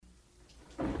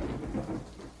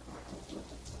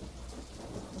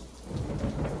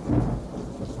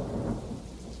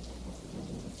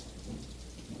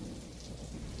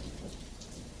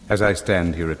As I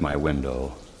stand here at my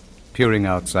window, peering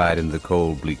outside in the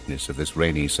cold bleakness of this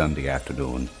rainy Sunday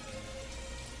afternoon,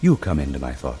 you come into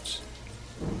my thoughts.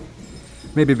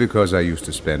 Maybe because I used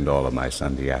to spend all of my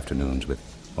Sunday afternoons with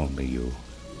only you.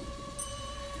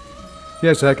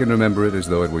 Yes, I can remember it as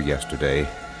though it were yesterday.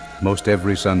 Most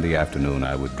every Sunday afternoon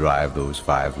I would drive those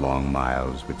 5 long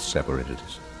miles which separated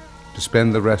us, to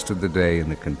spend the rest of the day in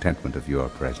the contentment of your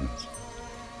presence.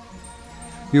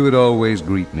 You would always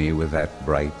greet me with that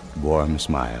bright, warm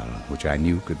smile, which I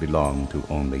knew could belong to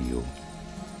only you.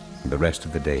 The rest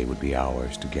of the day would be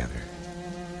ours together.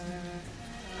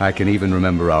 I can even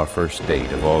remember our first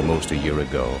date of almost a year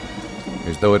ago,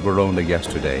 as though it were only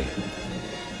yesterday.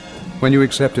 When you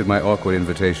accepted my awkward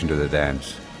invitation to the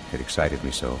dance, it excited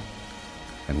me so.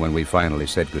 And when we finally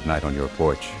said goodnight on your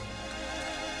porch,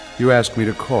 you asked me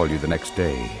to call you the next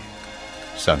day,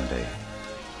 Sunday.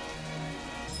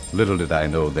 Little did I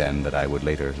know then that I would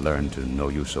later learn to know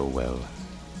you so well,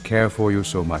 care for you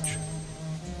so much,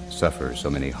 suffer so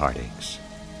many heartaches.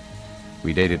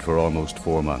 We dated for almost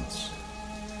 4 months.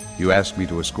 You asked me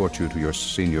to escort you to your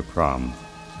senior prom.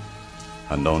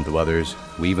 Unknown to others,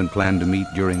 we even planned to meet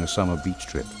during a summer beach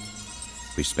trip.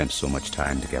 We spent so much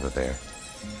time together there,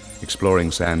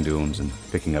 exploring sand dunes and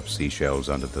picking up seashells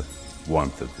under the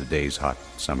warmth of the day's hot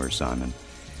summer sun, and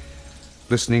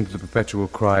listening to the perpetual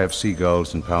cry of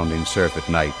seagulls and pounding surf at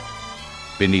night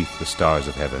beneath the stars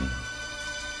of heaven.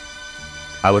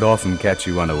 I would often catch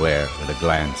you unaware with a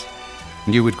glance,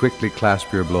 and you would quickly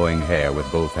clasp your blowing hair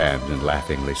with both hands and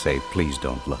laughingly say, "Please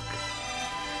don't look."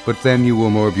 But then you were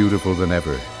more beautiful than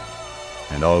ever,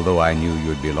 and although I knew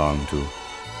you'd belong to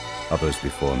others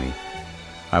before me,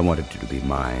 I wanted you to be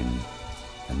mine,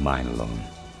 and mine alone.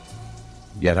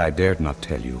 Yet I dared not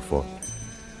tell you, for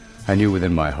I knew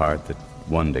within my heart that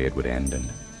one day it would end, and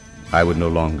I would no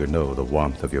longer know the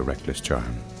warmth of your reckless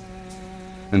charm.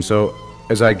 And so,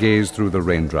 as I gazed through the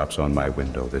raindrops on my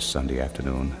window this Sunday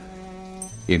afternoon,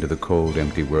 into the cold,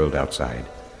 empty world outside,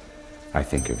 I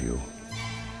think of you,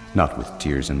 not with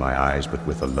tears in my eyes, but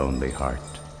with a lonely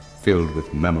heart, filled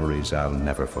with memories I'll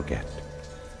never forget.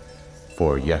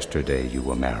 For yesterday you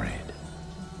were married.